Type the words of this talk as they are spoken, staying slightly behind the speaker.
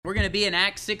We're going to be in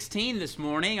Acts 16 this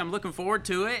morning. I'm looking forward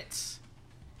to it.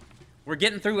 We're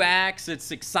getting through Acts. It's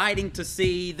exciting to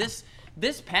see. This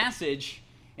passage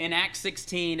in Acts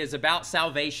 16 is about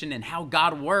salvation and how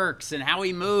God works and how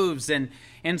he moves.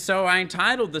 And so I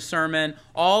entitled the sermon,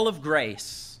 All of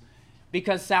Grace,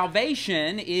 because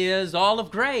salvation is all of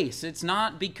grace. It's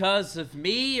not because of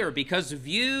me or because of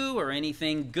you or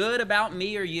anything good about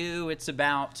me or you. It's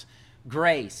about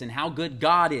grace and how good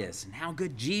God is and how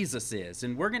good Jesus is.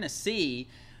 And we're going to see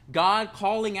God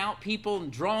calling out people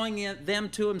and drawing them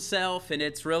to himself, and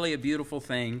it's really a beautiful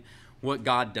thing what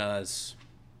God does.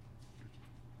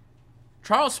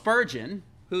 Charles Spurgeon,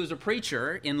 who's a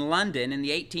preacher in London in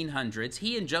the 1800s,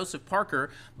 he and Joseph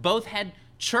Parker both had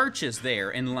churches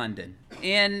there in London.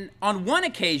 And on one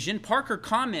occasion, Parker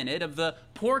commented of the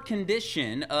poor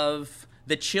condition of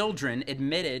the children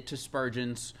admitted to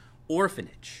Spurgeon's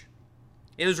orphanage.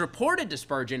 It was reported to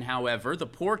Spurgeon, however, the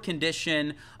poor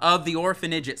condition of the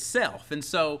orphanage itself. And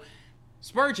so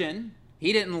Spurgeon,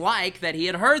 he didn't like that he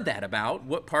had heard that about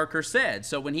what Parker said.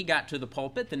 So when he got to the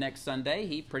pulpit the next Sunday,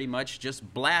 he pretty much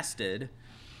just blasted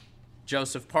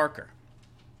Joseph Parker.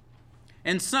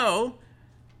 And so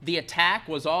the attack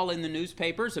was all in the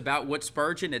newspapers about what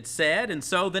Spurgeon had said. And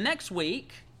so the next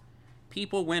week,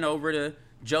 people went over to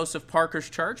Joseph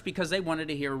Parker's church because they wanted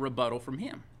to hear a rebuttal from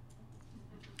him.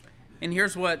 And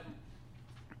here's what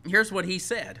he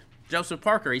said. Joseph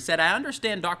Parker, he said, I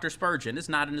understand Dr. Spurgeon is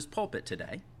not in his pulpit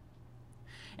today.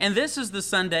 And this is the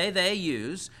Sunday they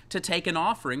use to take an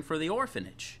offering for the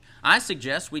orphanage. I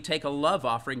suggest we take a love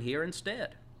offering here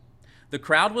instead. The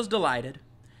crowd was delighted.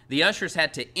 The ushers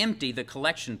had to empty the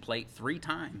collection plate 3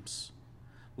 times.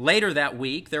 Later that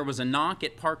week, there was a knock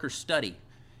at Parker's study.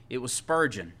 It was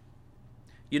Spurgeon.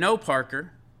 You know,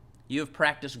 Parker, you have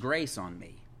practiced grace on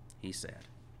me, he said.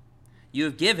 You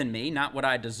have given me not what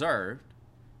I deserved.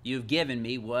 You have given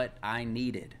me what I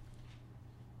needed.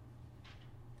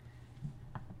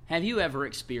 Have you ever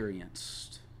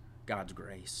experienced God's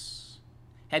grace?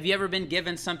 Have you ever been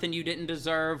given something you didn't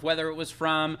deserve, whether it was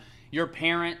from your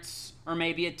parents or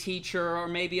maybe a teacher or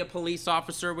maybe a police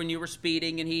officer when you were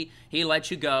speeding and he let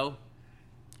you go?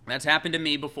 That's happened to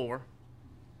me before.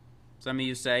 Some of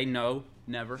you say, no,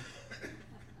 never.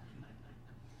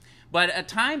 But a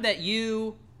time that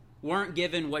you weren't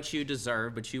given what you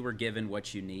deserved, but you were given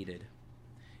what you needed.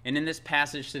 And in this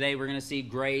passage today, we're going to see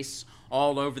grace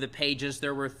all over the pages.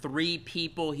 There were 3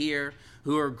 people here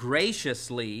who are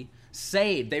graciously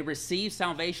saved. They received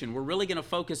salvation. We're really going to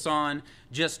focus on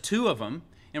just 2 of them,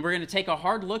 and we're going to take a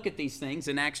hard look at these things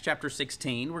in Acts chapter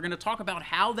 16. We're going to talk about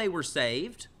how they were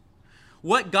saved,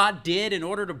 what God did in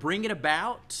order to bring it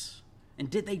about, and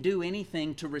did they do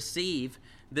anything to receive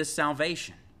this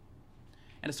salvation?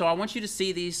 And so I want you to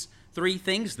see these 3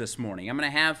 things this morning. I'm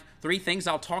going to have 3 things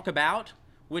I'll talk about,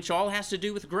 which all has to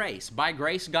do with grace. By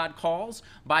grace, God calls.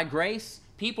 By grace,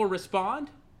 people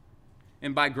respond.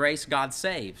 And by grace, God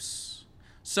saves.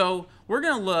 So we're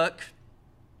going to look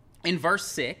in verse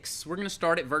 6. We're going to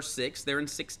start at verse 6 there in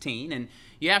 16. And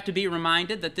you have to be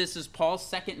reminded that this is Paul's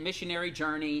second missionary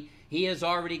journey. He has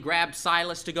already grabbed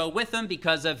Silas to go with him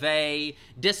because of a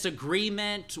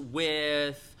disagreement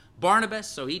with Barnabas,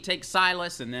 so he takes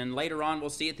Silas, and then later on we'll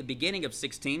see at the beginning of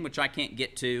 16, which I can't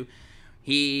get to,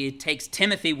 he takes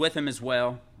Timothy with him as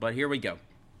well. But here we go,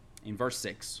 in verse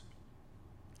 6.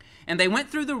 And they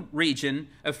went through the region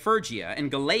of Phrygia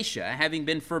and Galatia, having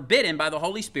been forbidden by the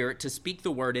Holy Spirit to speak the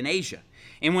word in Asia.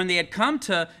 And when they had come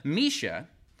to Mysia,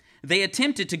 they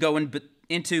attempted to go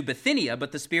into Bithynia,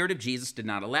 but the Spirit of Jesus did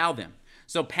not allow them.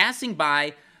 So passing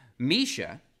by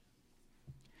Mysia,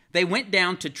 they went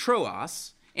down to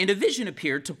Troas, and a vision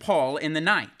appeared to Paul in the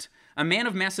night. A man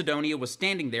of Macedonia was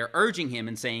standing there, urging him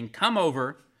and saying, come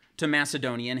over to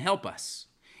Macedonia and help us.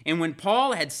 And when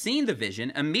Paul had seen the vision,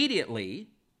 immediately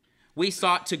we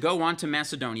sought to go on to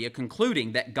Macedonia,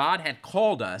 concluding that God had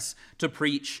called us to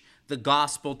preach the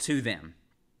gospel to them.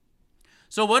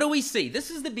 So what do we see? This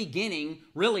is the beginning,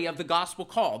 really, of the gospel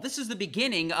call. This is the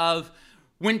beginning of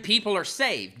when people are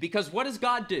saved. Because what does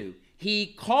God do? He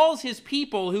calls his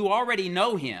people who already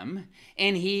know him,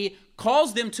 and he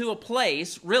calls them to a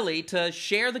place, really, to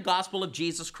share the gospel of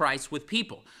Jesus Christ with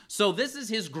people. So this is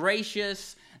his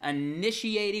gracious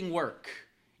initiating work.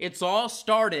 It's all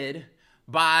started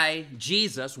by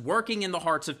Jesus working in the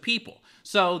hearts of people.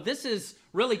 So this is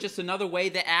really just another way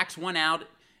that Acts went out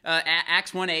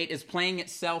Acts 1:8 is playing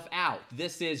itself out.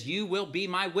 This is, you will be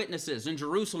my witnesses in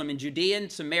Jerusalem, in Judea,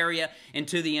 and Samaria, and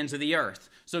to the ends of the earth.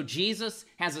 So Jesus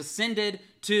has ascended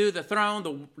to the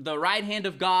throne, the right hand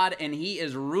of God, and he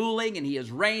is ruling and he is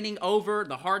reigning over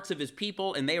the hearts of his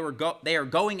people, and they are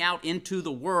going out into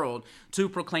the world to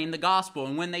proclaim the gospel.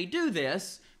 And when they do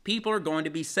this, people are going to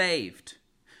be saved.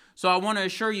 So I want to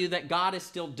assure you that God is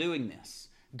still doing this.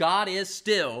 God is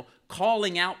still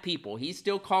calling out people. He's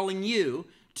still calling you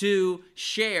to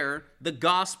share the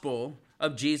gospel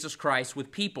of Jesus Christ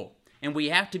with people. And we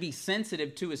have to be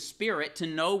sensitive to his spirit to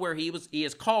know where he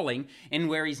is calling and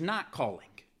where he's not calling.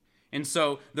 And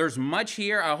so there's much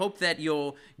here. I hope that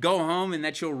you'll go home and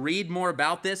that you'll read more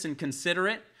about this and consider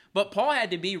it. But Paul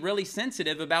had to be really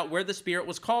sensitive about where the Spirit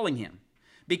was calling him,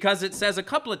 because it says a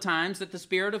couple of times that the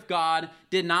Spirit of God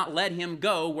did not let him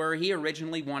go where he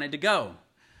originally wanted to go.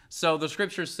 So the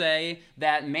scriptures say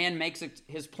that man makes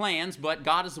his plans, but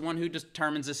God is the one who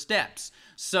determines his steps.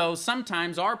 So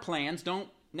sometimes our plans don't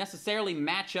necessarily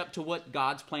match up to what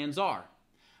God's plans are.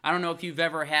 I don't know if you've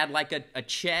ever had like a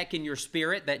check in your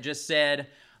spirit that just said,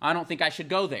 I don't think I should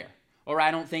go there, or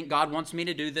I don't think God wants me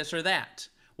to do this or that.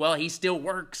 Well, he still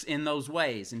works in those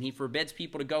ways, and he forbids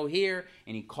people to go here,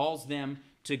 and he calls them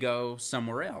to go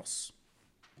somewhere else.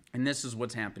 And this is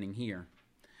what's happening here.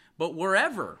 But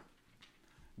wherever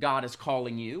God is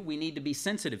calling you, we need to be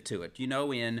sensitive to it. You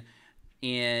know,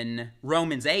 in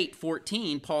Romans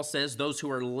 8:14, Paul says those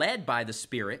who are led by the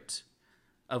Spirit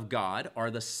of God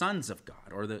are the sons of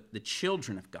God, or the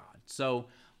children of God. So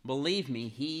believe me,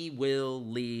 he will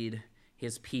lead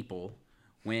his people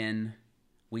when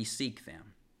we seek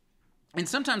them. And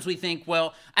sometimes we think,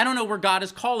 well, I don't know where God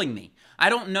is calling me. I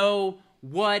don't know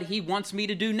what he wants me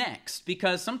to do next,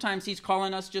 because sometimes he's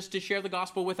calling us just to share the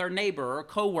gospel with our neighbor or a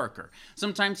coworker.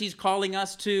 Sometimes he's calling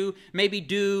us to maybe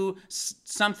do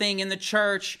something in the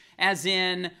church, as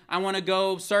in, I want to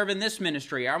go serve in this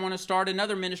ministry, or I want to start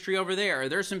another ministry over there, or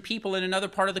there's some people in another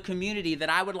part of the community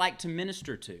that I would like to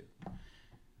minister to.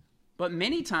 But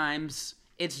many times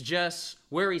it's just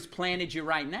where he's planted you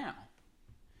right now.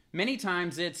 Many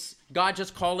times it's God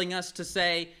just calling us to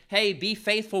say, hey, be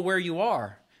faithful where you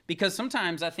are. Because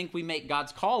sometimes I think we make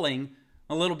God's calling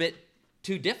a little bit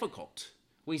too difficult.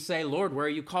 We say, Lord, where are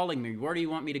you calling me? Where do you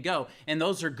want me to go? And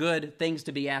those are good things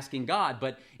to be asking God.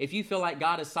 But if you feel like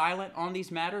God is silent on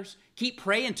these matters, keep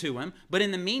praying to him. But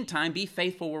in the meantime, be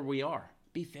faithful where we are.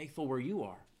 Be faithful where you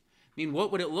are. I mean,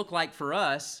 what would it look like for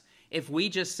us if we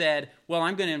just said, well,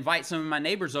 I'm going to invite some of my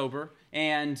neighbors over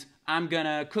and I'm going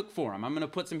to cook for them. I'm going to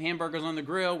put some hamburgers on the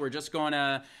grill. We're just going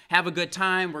to have a good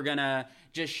time. We're going to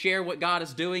just share what God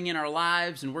is doing in our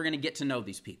lives, and we're going to get to know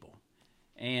these people.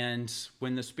 And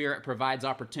when the Spirit provides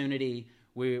opportunity,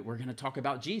 we're going to talk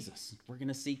about Jesus. We're going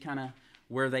to see kind of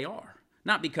where they are.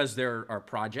 Not because they're our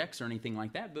projects or anything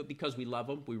like that, but because we love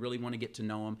them. We really want to get to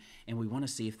know them, and we want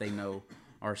to see if they know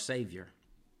our Savior.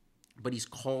 But he's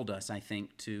called us, I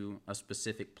think, to a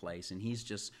specific place, and he's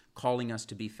just calling us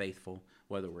to be faithful,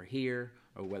 whether we're here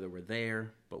or whether we're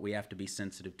there, but we have to be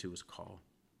sensitive to his call.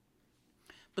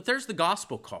 But there's the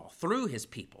gospel call through his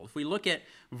people. If we look at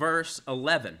verse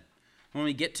 11, when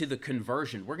we get to the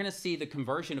conversion, we're going to see the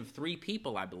conversion of 3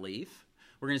 people, I believe.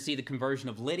 We're going to see the conversion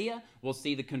of Lydia. We'll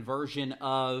see the conversion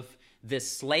of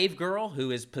this slave girl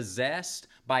who is possessed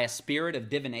by a spirit of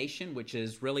divination, which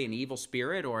is really an evil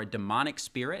spirit or a demonic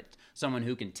spirit, someone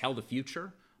who can tell the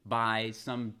future by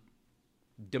some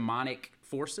demonic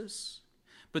forces.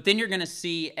 But then you're going to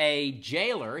see a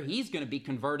jailer. He's going to be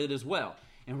converted as well.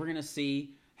 And we're going to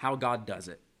see how God does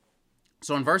it.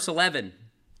 So in verse 11,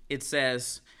 it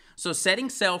says, so setting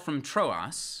sail from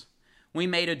Troas, we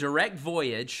made a direct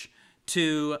voyage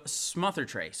to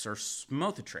Samothrace.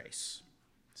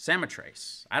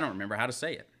 I don't remember how to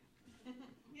say it.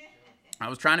 I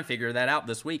was trying to figure that out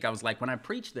this week. I was like, when I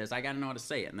preach this, I got to know how to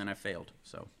say it, and then I failed.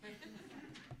 So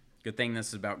good thing this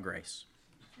is about grace.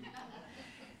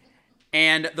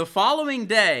 And the following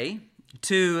day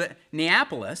to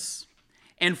Neapolis,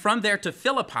 and from there to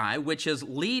Philippi, which is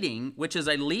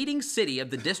a leading city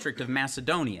of the district of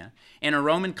Macedonia and a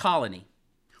Roman colony.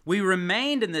 We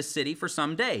remained in this city for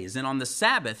some days, and on the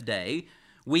Sabbath day,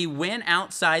 we went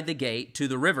outside the gate to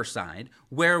the riverside,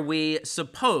 where we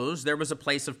supposed there was a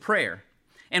place of prayer.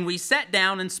 And we sat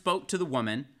down and spoke to the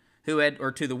women who had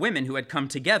come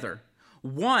together.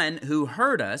 One who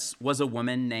heard us was a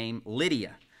woman named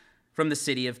Lydia, from the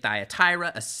city of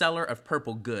Thyatira, a seller of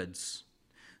purple goods,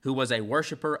 who was a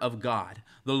worshiper of God.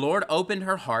 The Lord opened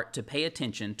her heart to pay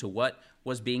attention to what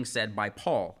was being said by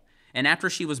Paul. And after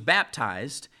she was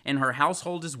baptized, and her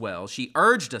household as well, she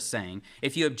urged us, saying,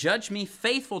 if you have judged me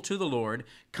faithful to the Lord,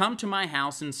 come to my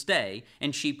house and stay.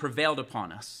 And she prevailed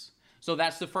upon us. So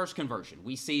that's the first conversion.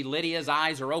 We see Lydia's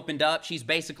eyes are opened up. She's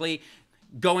basically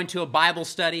going to a Bible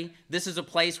study. This is a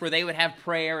place where they would have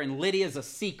prayer, and Lydia's a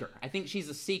seeker. I think she's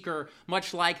a seeker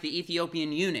much like the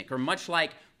Ethiopian eunuch, or much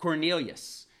like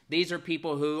Cornelius. These are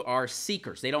people who are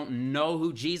seekers. They don't know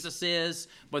who Jesus is,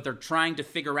 but they're trying to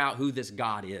figure out who this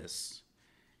God is.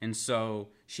 And so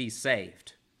she's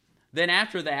saved. Then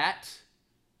after that,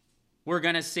 we're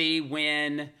going to see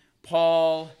when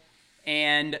Paul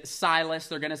and Silas,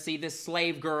 they're going to see this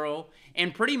slave girl,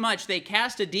 and pretty much they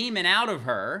cast a demon out of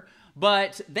her,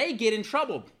 but they get in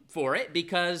trouble for it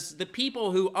because the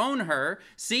people who own her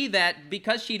see that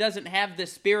because she doesn't have the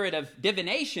spirit of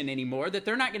divination anymore, that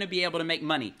they're not going to be able to make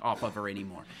money off of her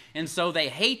anymore. And so they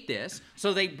hate this.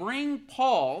 So they bring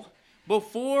Paul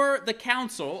before the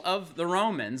council of the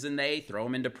Romans, and they throw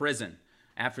him into prison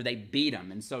after they beat him.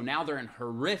 And so now they're in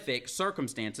horrific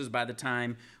circumstances by the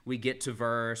time we get to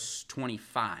verse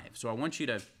 25. So I want you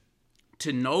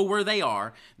to know where they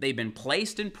are. They've been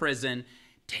placed in prison,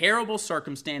 terrible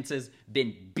circumstances,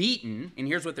 been beaten, and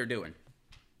here's what they're doing.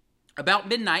 About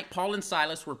midnight, Paul and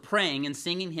Silas were praying and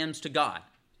singing hymns to God.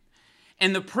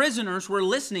 And the prisoners were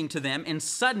listening to them, and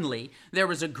suddenly there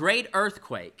was a great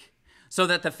earthquake, so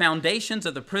that the foundations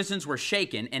of the prisons were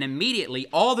shaken, and immediately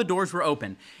all the doors were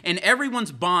open, and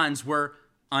everyone's bonds were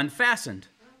unfastened.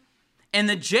 And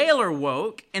the jailer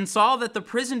woke and saw that the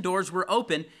prison doors were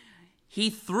open. He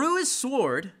threw his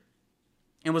sword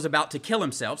and was about to kill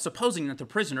himself, supposing that the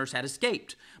prisoners had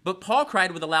escaped. But Paul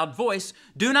cried with a loud voice,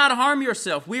 do not harm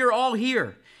yourself, we are all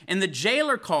here. And the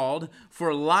jailer called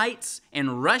for lights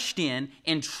and rushed in,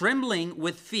 and trembling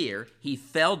with fear, he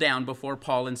fell down before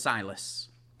Paul and Silas.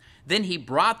 Then he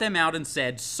brought them out and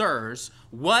said, sirs,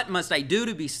 what must I do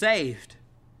to be saved?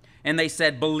 And they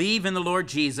said, believe in the Lord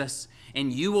Jesus,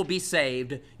 and you will be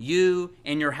saved, you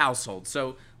and your household.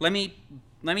 So let me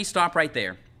stop right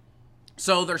there.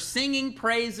 So they're singing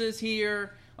praises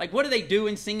here. Like, what are they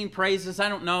doing singing praises? I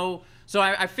don't know. So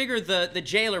I figure the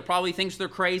jailer probably thinks they're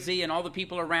crazy, and all the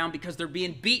people around, because they're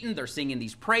being beaten, they're singing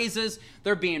these praises.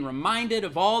 They're being reminded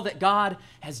of all that God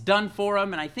has done for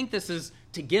them. And I think this is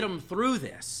to get them through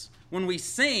this. When we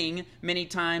sing, many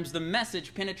times the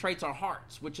message penetrates our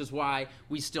hearts, which is why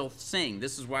we still sing.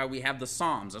 This is why we have the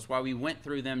Psalms. That's why we went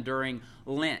through them during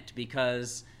Lent,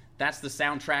 because that's the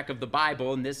soundtrack of the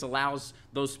Bible, and this allows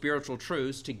those spiritual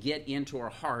truths to get into our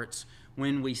hearts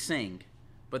when we sing.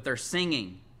 But they're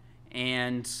singing,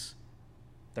 and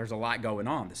there's a lot going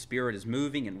on. The Spirit is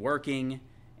moving and working,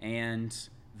 and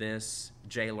this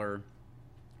jailer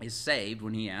is saved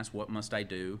when he asks, what must I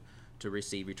do to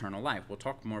receive eternal life? We'll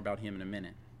talk more about him in a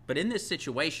minute. But in this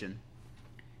situation,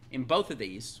 in both of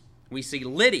these, we see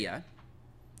Lydia.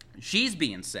 She's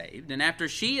being saved, and after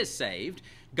she is saved,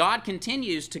 God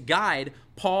continues to guide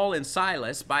Paul and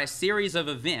Silas by a series of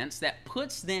events that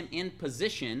puts them in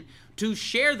position to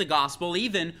share the gospel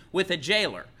even with a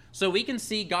jailer. So we can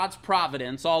see God's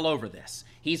providence all over this.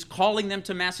 He's calling them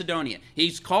to Macedonia.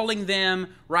 He's calling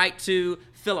them right to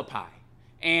Philippi.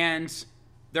 And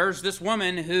there's this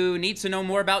woman who needs to know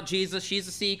more about Jesus. She's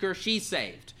a seeker. She's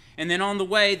saved. And then on the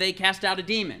way, they cast out a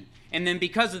demon. And then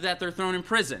because of that, they're thrown in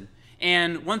prison.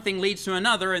 And one thing leads to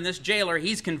another, and this jailer,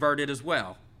 he's converted as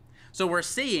well. So we're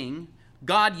seeing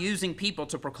God using people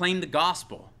to proclaim the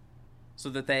gospel so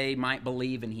that they might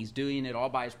believe, and he's doing it all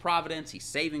by his providence. He's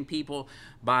saving people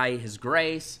by his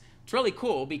grace. It's really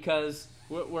cool because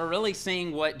we're really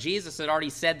seeing what Jesus had already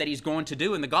said that he's going to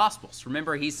do in the Gospels.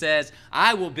 Remember, he says,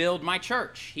 I will build my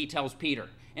church, he tells Peter,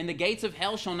 and the gates of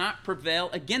hell shall not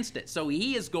prevail against it. So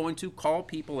he is going to call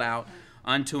people out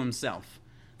unto himself.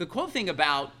 The cool thing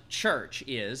about church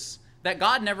is that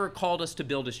God never called us to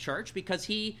build his church because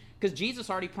Jesus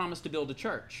already promised to build a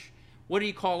church. What did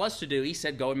he call us to do? He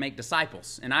said, go and make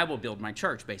disciples, and I will build my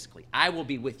church, basically. I will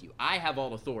be with you. I have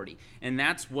all authority, and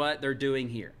that's what they're doing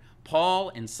here. Paul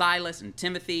and Silas and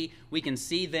Timothy, we can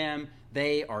see them.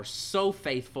 They are so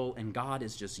faithful, and God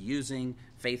is just using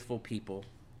faithful people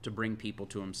to bring people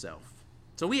to himself.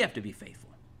 So we have to be faithful,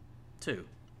 too.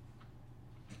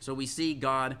 So we see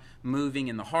God moving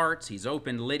in the hearts. He's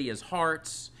opened Lydia's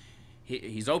hearts.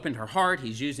 He's opened her heart.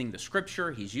 He's using the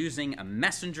scripture. He's using a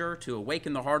messenger to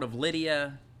awaken the heart of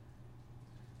Lydia.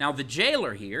 Now, the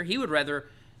jailer here, he would rather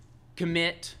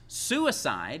commit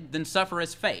suicide than suffer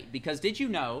his fate. Because did you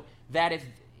know that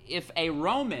if a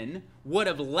Roman would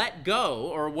have let go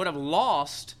or would have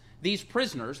lost these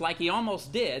prisoners like he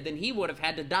almost did, then he would have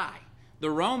had to die. The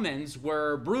Romans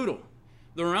were brutal.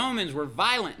 The Romans were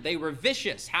violent. They were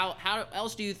vicious. How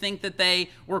else do you think that they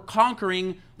were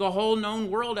conquering the whole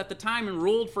known world at the time and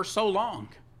ruled for so long?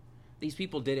 These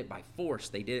people did it by force.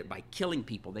 They did it by killing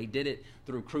people. They did it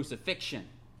through crucifixion.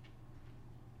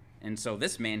 And so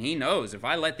this man, he knows if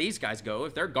I let these guys go,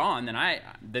 if they're gone,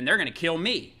 then they're going to kill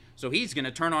me. So he's going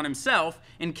to turn on himself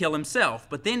and kill himself.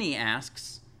 But then he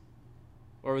asks,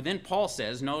 or then Paul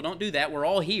says, no, don't do that. We're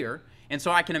all here. And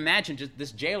so I can imagine just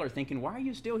this jailer thinking, why are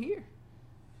you still here?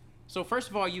 So first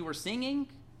of all, you were singing,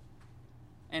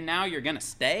 and now you're going to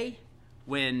stay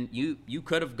when you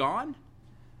could have gone?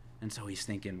 And so he's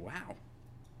thinking, wow,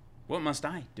 what must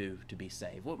I do to be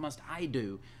saved? What must I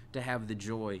do to have the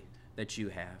joy that you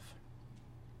have?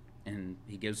 And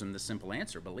he gives them the simple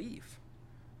answer, believe.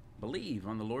 Believe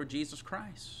on the Lord Jesus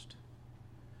Christ.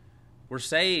 We're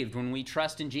saved when we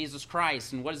trust in Jesus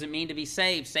Christ. And what does it mean to be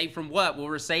saved? Saved from what? Well,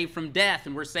 we're saved from death,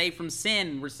 and we're saved from sin,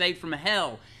 and we're saved from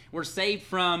hell. We're saved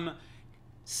from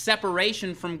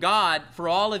separation from God for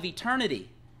all of eternity.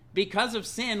 Because of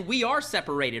sin, we are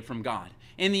separated from God.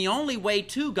 And the only way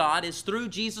to God is through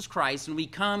Jesus Christ, and we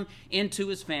come into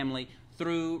his family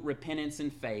through repentance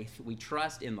and faith. We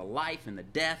trust in the life and the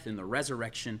death and the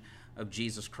resurrection of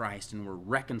Jesus Christ, and we're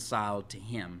reconciled to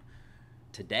him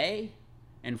today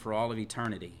and for all of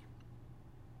eternity.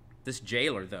 This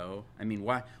jailer, though, I mean,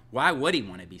 why would he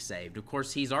want to be saved? Of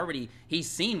course, he's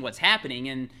seen what's happening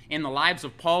in the lives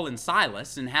of Paul and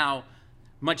Silas and how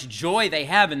much joy they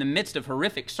have in the midst of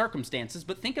horrific circumstances.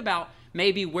 But think about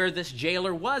maybe where this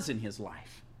jailer was in his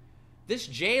life. This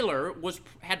jailer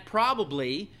had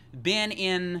probably been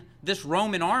in this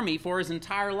Roman army for his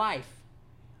entire life.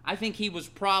 I think he was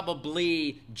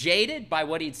probably jaded by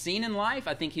what he'd seen in life.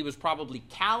 I think he was probably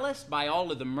calloused by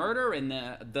all of the murder and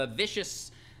the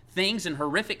vicious things and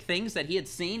horrific things that he had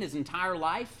seen his entire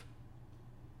life.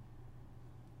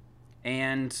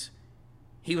 And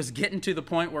he was getting to the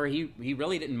point where he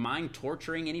really didn't mind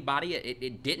torturing anybody.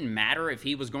 It didn't matter if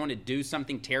he was going to do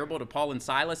something terrible to Paul and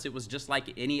Silas. It was just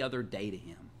like any other day to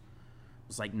him. It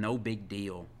was like no big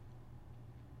deal.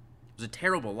 It was a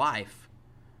terrible life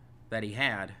that he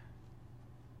had.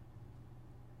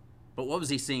 But what was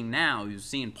he seeing now? He was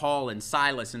seeing Paul and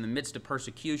Silas in the midst of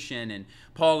persecution, and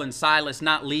Paul and Silas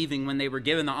not leaving when they were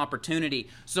given the opportunity.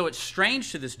 So it's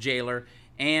strange to this jailer,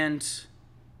 and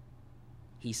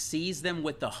he sees them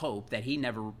with the hope that he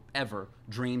never ever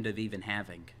dreamed of even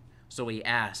having. So he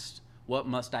asked, what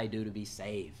must I do to be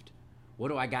saved? What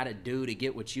do I got to do to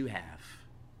get what you have?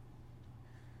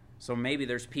 So maybe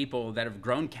there's people that have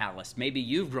grown callous. Maybe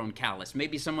you've grown callous.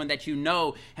 Maybe someone that you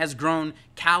know has grown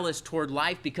callous toward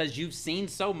life because you've seen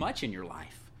so much in your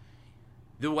life.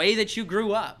 The way that you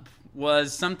grew up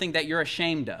was something that you're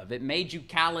ashamed of. It made you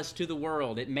callous to the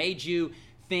world. It made you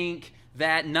think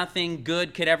that nothing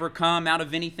good could ever come out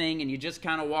of anything, and you just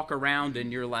kind of walk around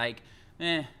and you're like,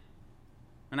 And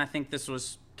I think this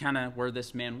was kind of where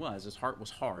this man was. His heart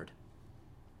was hard.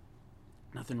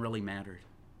 Nothing really mattered.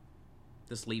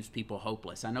 This leaves people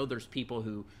hopeless. I know there's people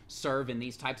who serve in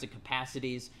these types of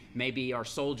capacities, maybe our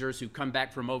soldiers who come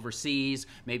back from overseas,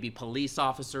 maybe police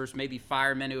officers, maybe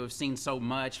firemen who have seen so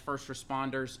much, first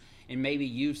responders, and maybe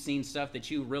you've seen stuff that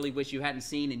you really wish you hadn't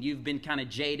seen, and you've been kind of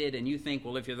jaded, and you think,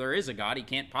 well, if there is a God, he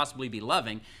can't possibly be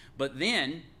loving. But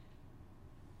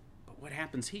what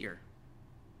happens here?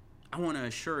 I want to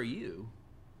assure you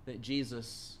that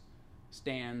Jesus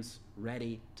stands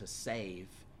ready to save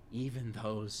even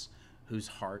those whose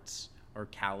hearts are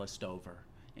calloused over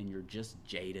and you're just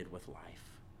jaded with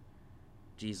life.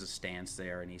 Jesus stands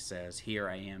there and he says, here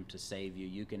I am to save you.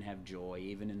 You can have joy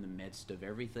even in the midst of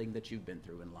everything that you've been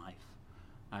through in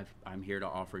life. I'm here to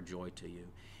offer joy to you.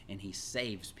 And he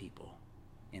saves people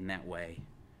in that way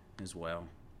as well.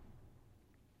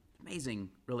 Amazing,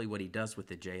 really, what he does with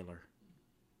the jailer.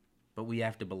 But we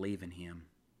have to believe in him.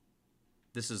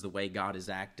 This is the way God has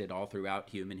acted all throughout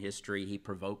human history. He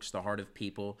provokes the heart of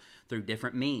people through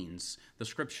different means. The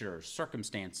scriptures,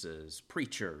 circumstances,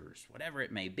 preachers, whatever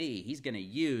it may be. He's going to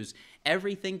use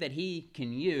everything that he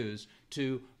can use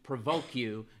to provoke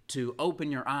you, to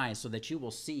open your eyes so that you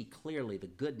will see clearly the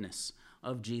goodness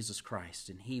of Jesus Christ,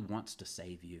 and he wants to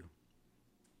save you.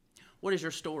 What is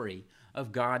your story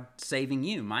of God saving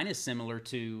you? Mine is similar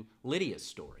to Lydia's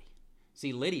story.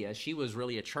 See, Lydia, she was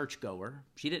really a churchgoer.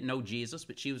 She didn't know Jesus,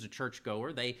 but she was a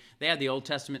churchgoer. They had the Old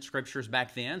Testament scriptures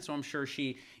back then, so I'm sure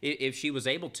if she was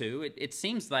able to, it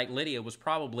seems like Lydia was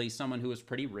probably someone who was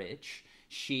pretty rich.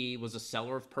 She was a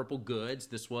seller of purple goods.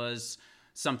 This was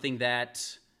something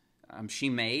that she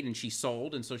made and she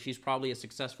sold, and so she's probably a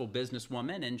successful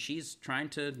businesswoman, and she's trying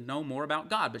to know more about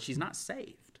God, but she's not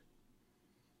saved.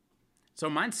 So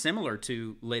mine's similar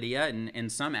to Lydia in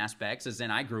some aspects, as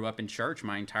in I grew up in church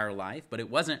my entire life, but it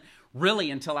wasn't really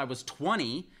until I was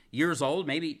 20 years old,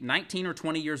 maybe 19 or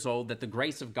 20 years old, that the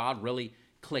grace of God really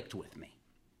clicked with me.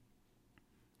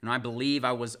 And I believe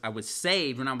I was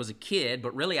saved when I was a kid,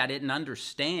 but really I didn't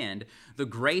understand the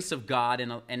grace of God,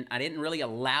 and I didn't really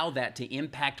allow that to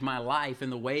impact my life in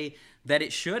the way that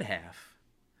it should have.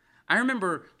 I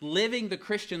remember living the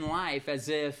Christian life as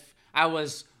if I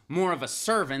was more of a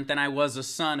servant than I was a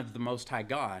son of the Most High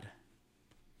God.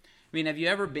 I mean, have you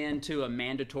ever been to a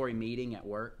mandatory meeting at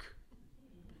work?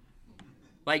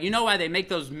 Like, you know why they make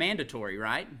those mandatory,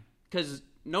 right? Because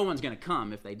no one's going to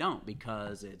come if they don't,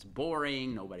 because it's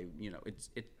boring. Nobody,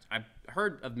 I've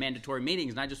heard of mandatory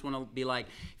meetings, and I just want to be like,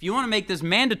 if you want to make this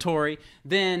mandatory,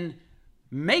 then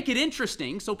make it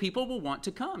interesting so people will want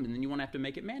to come, and then you won't have to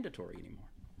make it mandatory anymore.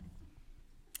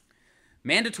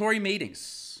 Mandatory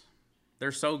meetings.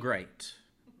 They're so great.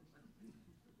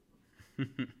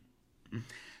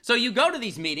 So you go to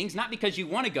these meetings, not because you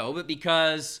want to go, but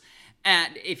because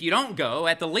if you don't go,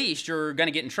 at the least, you're going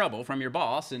to get in trouble from your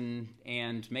boss,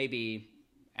 and maybe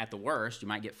at the worst, you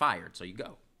might get fired, so you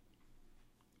go.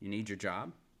 You need your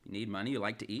job, you need money, you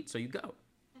like to eat, so you go.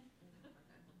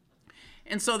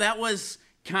 And so that was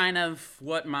kind of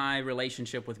what my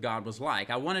relationship with God was like.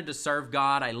 I wanted to serve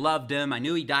God. I loved him. I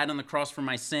knew he died on the cross for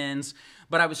my sins,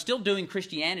 but I was still doing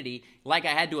Christianity like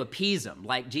I had to appease him.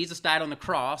 Like Jesus died on the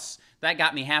cross, that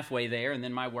got me halfway there, and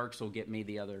then my works will get me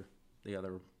the other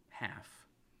half.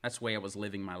 That's the way I was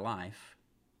living my life.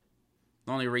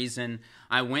 The only reason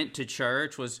I went to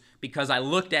church was because I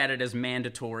looked at it as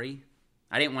mandatory.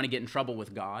 I didn't want to get in trouble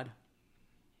with God.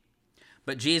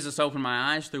 But Jesus opened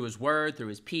my eyes through his word, through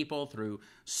his people, through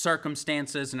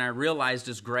circumstances, and I realized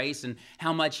his grace and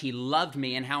how much he loved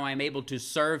me and how I'm able to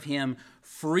serve him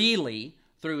freely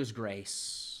through his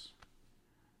grace.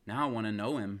 Now I want to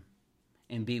know him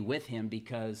and be with him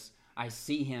because I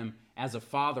see him as a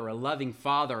father, a loving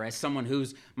father, as someone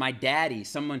who's my daddy,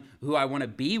 someone who I want to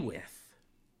be with.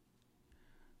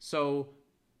 So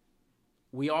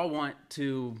we all want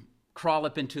to crawl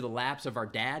up into the laps of our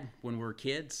dad when we're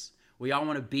kids. We all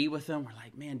want to be with them. We're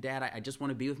like, man, Dad, I just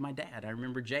want to be with my dad. I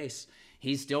remember Jace.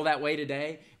 He's still that way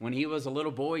today. When he was a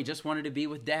little boy, he just wanted to be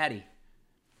with Daddy.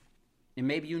 And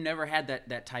maybe you never had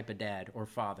that type of dad or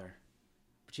father.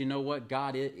 But you know what?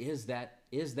 God is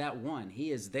that one. He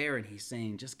is there, and he's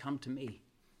saying, just come to me.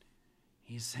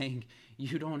 He's saying,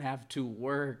 you don't have to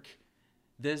work.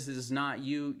 This is not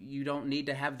you. You don't need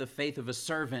to have the faith of a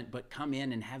servant, but come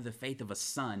in and have the faith of a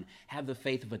son. Have the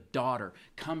faith of a daughter.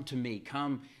 Come to me.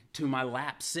 Come to my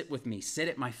lap. Sit with me. Sit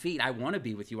at my feet. I want to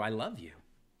be with you. I love you.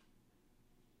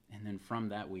 And then from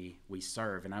that we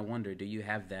serve. And I wonder, do you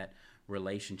have that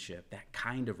relationship, that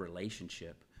kind of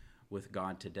relationship with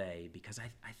God today? Because I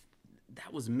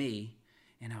that was me.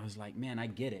 And I was like, man, I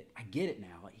get it. I get it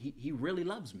now. He really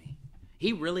loves me.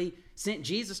 He really sent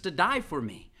Jesus to die for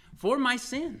me, for my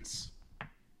sins.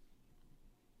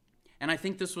 And I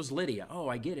think this was Lydia. Oh,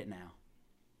 I get it now.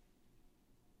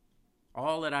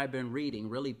 All that I've been reading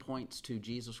really points to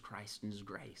Jesus Christ and his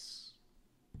grace.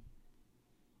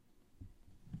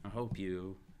 I hope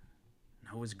you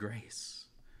know his grace.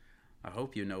 I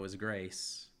hope you know his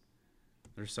grace.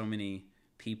 There's so many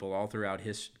people all throughout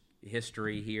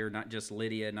history here, not just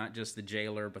Lydia, not just the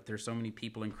jailer, but there's so many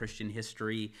people in Christian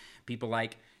history, people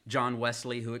like John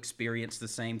Wesley who experienced the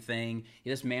same thing.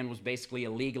 This man was basically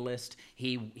a legalist.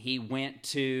 He went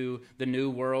to the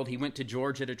New World. He went to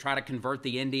Georgia to try to convert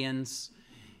the Indians.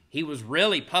 He was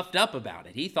really puffed up about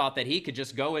it. He thought that he could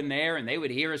just go in there and they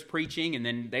would hear his preaching and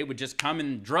then they would just come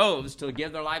in droves to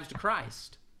give their lives to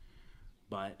Christ.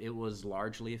 But it was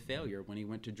largely a failure when he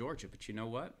went to Georgia. But you know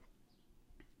what?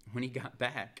 When he got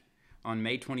back on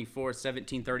May 24,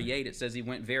 1738, it says he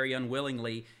went very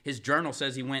unwillingly. His journal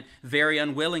says he went very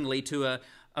unwillingly to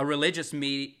a religious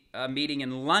meeting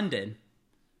in London,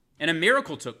 and a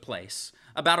miracle took place.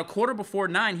 About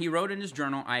 9:15, he wrote in his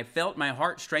journal, I felt my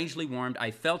heart strangely warmed. I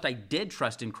felt I did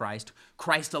trust in Christ,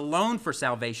 Christ alone for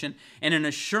salvation, and an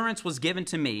assurance was given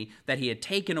to me that he had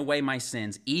taken away my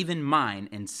sins, even mine,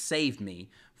 and saved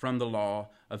me from the law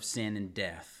of sin and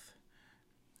death.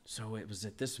 So it was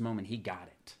at this moment he got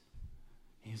it.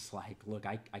 He's like, look,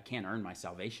 I can't earn my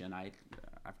salvation.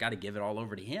 I've got to give it all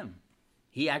over to him.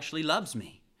 He actually loves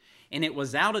me. And it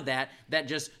was out of that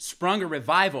just sprung a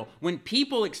revival. When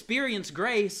people experience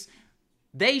grace,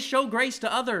 they show grace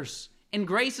to others. And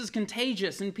grace is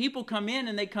contagious. And people come in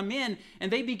and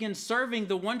they begin serving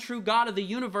the one true God of the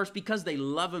universe because they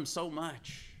love him so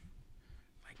much.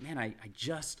 Like, man, I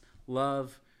just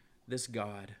love this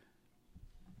God.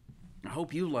 I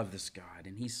hope you love this God,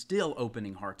 and he's still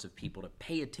opening hearts of people to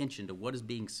pay attention to what is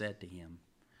being said to him.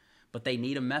 But they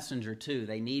need a messenger too.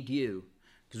 They need you.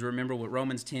 Because remember what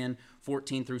Romans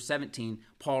 10:14-17,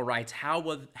 Paul writes, how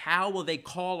will they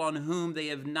call on whom they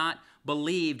have not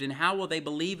believed? And how will they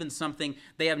believe in something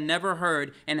they have never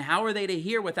heard? And how are they to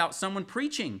hear without someone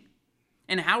preaching?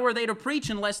 And how are they to preach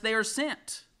unless they are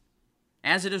sent?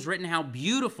 As it is written, how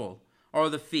beautiful are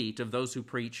the feet of those who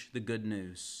preach the good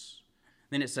news.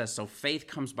 Then it says, so faith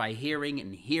comes by hearing,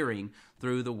 and hearing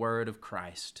through the word of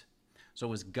Christ.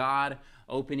 So is God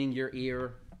opening your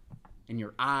ear and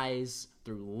your eyes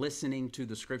through listening to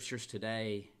the scriptures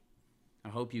today? I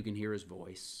hope you can hear his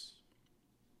voice.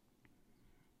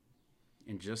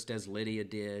 And just as Lydia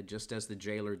did, just as the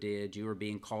jailer did, you are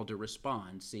being called to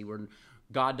respond. See,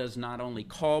 God does not only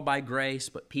call by grace,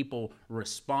 but people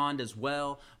respond as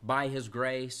well by his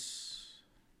grace.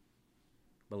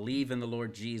 Believe in the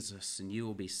Lord Jesus, and you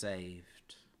will be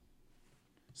saved.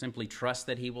 Simply trust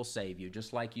that he will save you,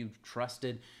 just like you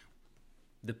trusted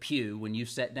the pew when you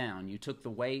sat down. You took the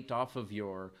weight off of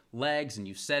your legs, and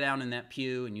you sat down in that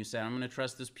pew, and you said, I'm going to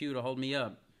trust this pew to hold me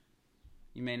up.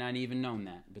 You may not even known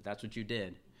that, but that's what you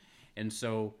did. And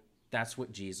so that's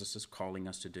what Jesus is calling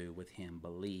us to do with him.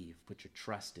 Believe. Put your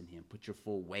trust in him. Put your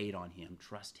full weight on him.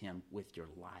 Trust him with your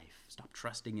life. Stop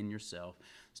trusting in yourself.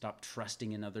 Stop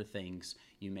trusting in other things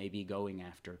you may be going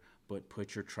after, but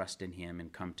put your trust in him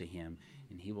and come to him,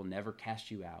 and he will never cast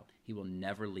you out. He will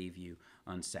never leave you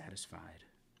unsatisfied.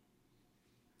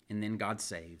 And then God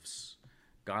saves.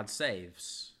 God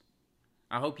saves.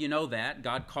 I hope you know that.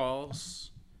 God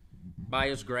calls by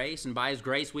his grace, and by his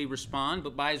grace we respond,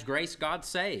 but by his grace God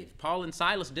saved. Paul and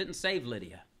Silas didn't save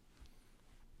Lydia.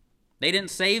 They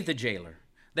didn't save the jailer.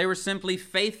 They were simply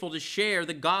faithful to share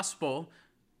the gospel,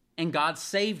 and God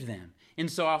saved them.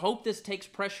 And so I hope this takes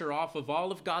pressure off of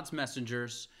all of God's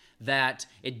messengers, that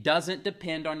it doesn't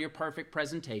depend on your perfect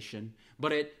presentation,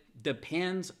 but it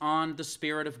depends on the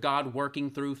Spirit of God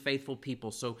working through faithful people.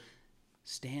 So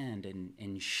stand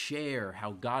and share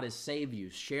how God has saved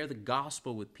you. Share the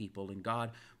gospel with people, and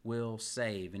God will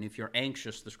save. And if you're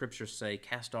anxious, the scriptures say,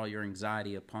 cast all your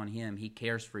anxiety upon him. He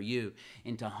cares for you.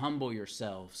 And to humble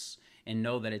yourselves and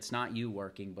know that it's not you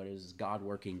working, but it is God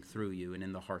working through you and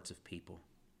in the hearts of people.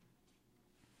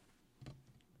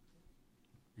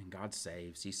 And God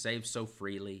saves. He saves so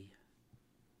freely.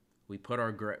 We put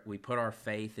our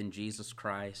faith in Jesus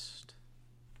Christ.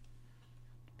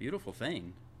 Beautiful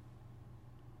thing,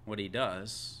 what he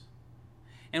does.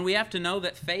 And we have to know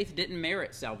that faith didn't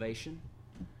merit salvation.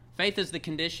 Faith is the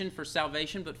condition for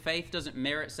salvation, but faith doesn't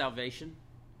merit salvation.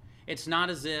 It's not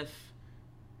as if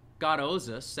God owes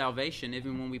us salvation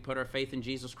even when we put our faith in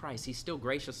Jesus Christ. He still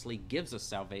graciously gives us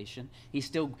salvation. He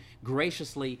still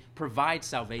graciously provides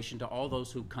salvation to all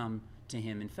those who come to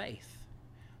him in faith.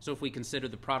 So if we consider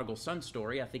the prodigal son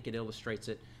story, I think it illustrates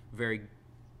it very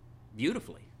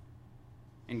beautifully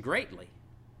and greatly.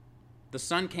 The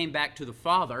son came back to the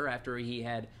father after he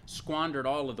had squandered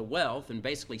all of the wealth and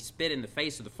basically spit in the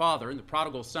face of the father, and the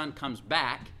prodigal son comes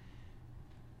back.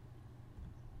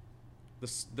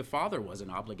 The father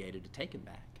wasn't obligated to take him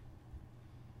back,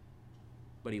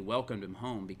 but he welcomed him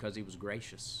home because he was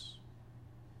gracious.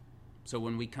 So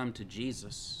when we come to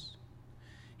Jesus,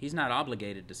 he's not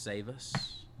obligated to save us.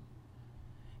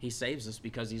 He saves us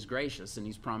because he's gracious, and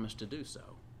he's promised to do so.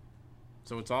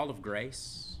 So it's all of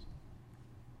grace.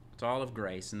 It's all of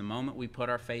grace. And the moment we put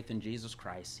our faith in Jesus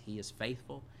Christ, he is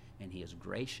faithful and he is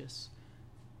gracious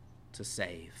to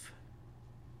save.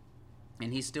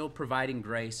 And he's still providing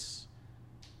grace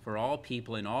for all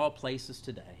people in all places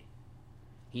today.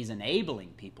 He's enabling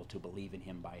people to believe in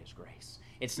him by his grace.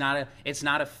 It's not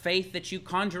a faith that you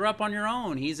conjure up on your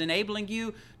own. He's enabling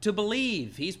you to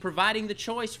believe. He's providing the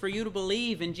choice for you to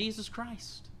believe in Jesus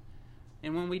Christ.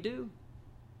 And when we do,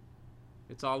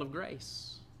 it's all of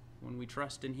grace when we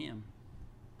trust in him.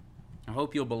 I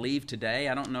hope you'll believe today.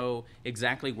 I don't know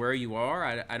exactly where you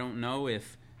are. I don't know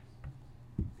if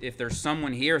there's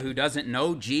someone here who doesn't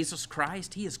know Jesus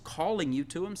Christ. He is calling you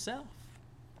to himself.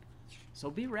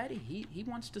 So be ready. He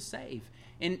wants to save.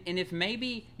 And if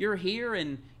maybe you're here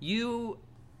and you,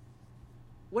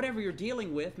 whatever you're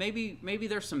dealing with, maybe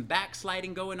there's some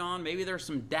backsliding going on, maybe there's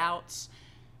some doubts,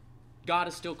 God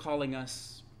is still calling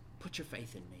us, put your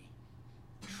faith in me.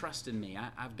 Trust in me.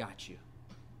 I've got you.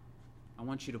 I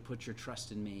want you to put your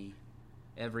trust in me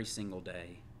every single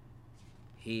day.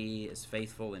 He is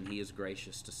faithful and he is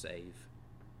gracious to save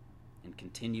and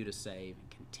continue to save and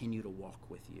continue to walk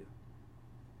with you.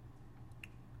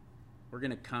 We're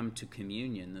going to come to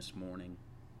communion this morning,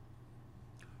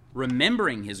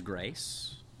 remembering his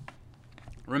grace,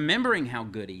 remembering how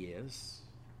good he is,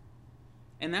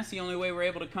 And that's the only way we're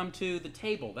able to come to the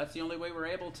table. That's the only way we're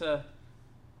able to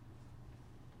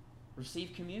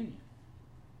receive communion.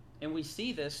 And we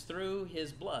see this through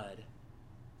his blood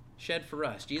shed for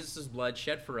us. Jesus' blood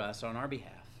shed for us on our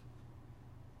behalf.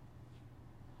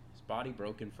 His body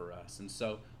broken for us. And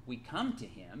so we come to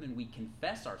him and we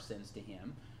confess our sins to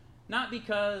him, not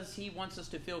because he wants us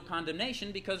to feel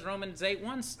condemnation, because Romans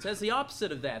 8:1 says the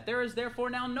opposite of that. There is therefore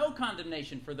now no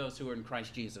condemnation for those who are in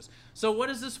Christ Jesus. So what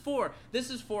is this for? This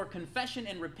is for confession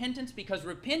and repentance, because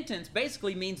repentance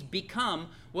basically means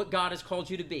become what God has called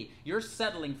you to be. You're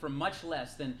settling for much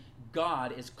less than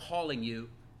God is calling you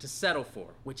to settle for,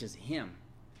 which is him.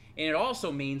 And it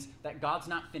also means that God's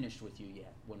not finished with you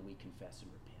yet when we confess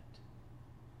and repent.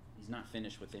 He's not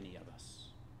finished with any of us.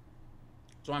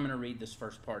 So I'm going to read this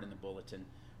first part in the bulletin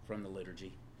from the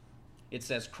liturgy. It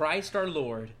says, Christ our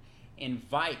Lord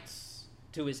invites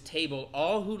to his table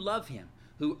all who love him,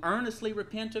 who earnestly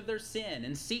repent of their sin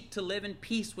and seek to live in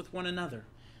peace with one another.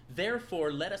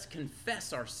 Therefore, let us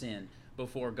confess our sin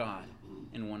before God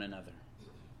and one another.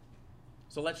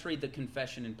 So let's read the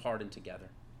confession and pardon together.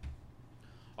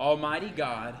 Almighty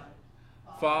God,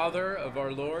 Father of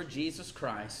our Lord Jesus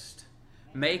Christ,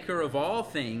 maker of all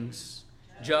things,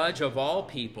 Judge of all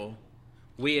people,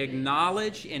 we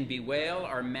acknowledge and bewail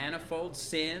our manifold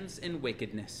sins and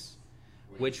wickedness,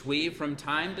 which we from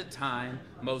time to time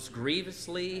most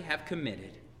grievously have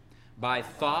committed, by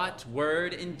thought,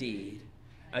 word, and deed,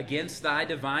 against thy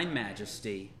divine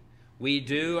majesty. We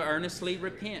do earnestly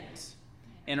repent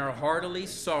and are heartily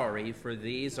sorry for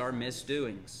these our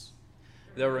misdoings.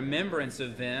 The remembrance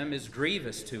of them is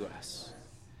grievous to us.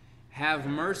 Have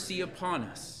mercy upon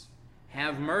us.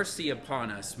 Have mercy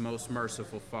upon us, most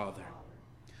merciful Father.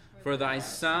 For thy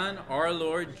Son, our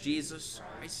Lord Jesus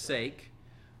Christ's sake,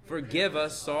 forgive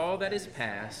us all that is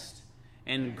past,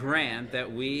 and grant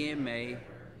that we may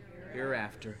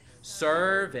hereafter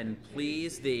serve and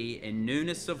please thee in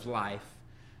newness of life,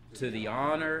 to the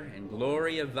honor and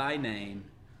glory of thy name,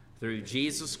 through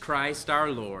Jesus Christ our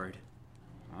Lord.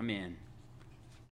 Amen.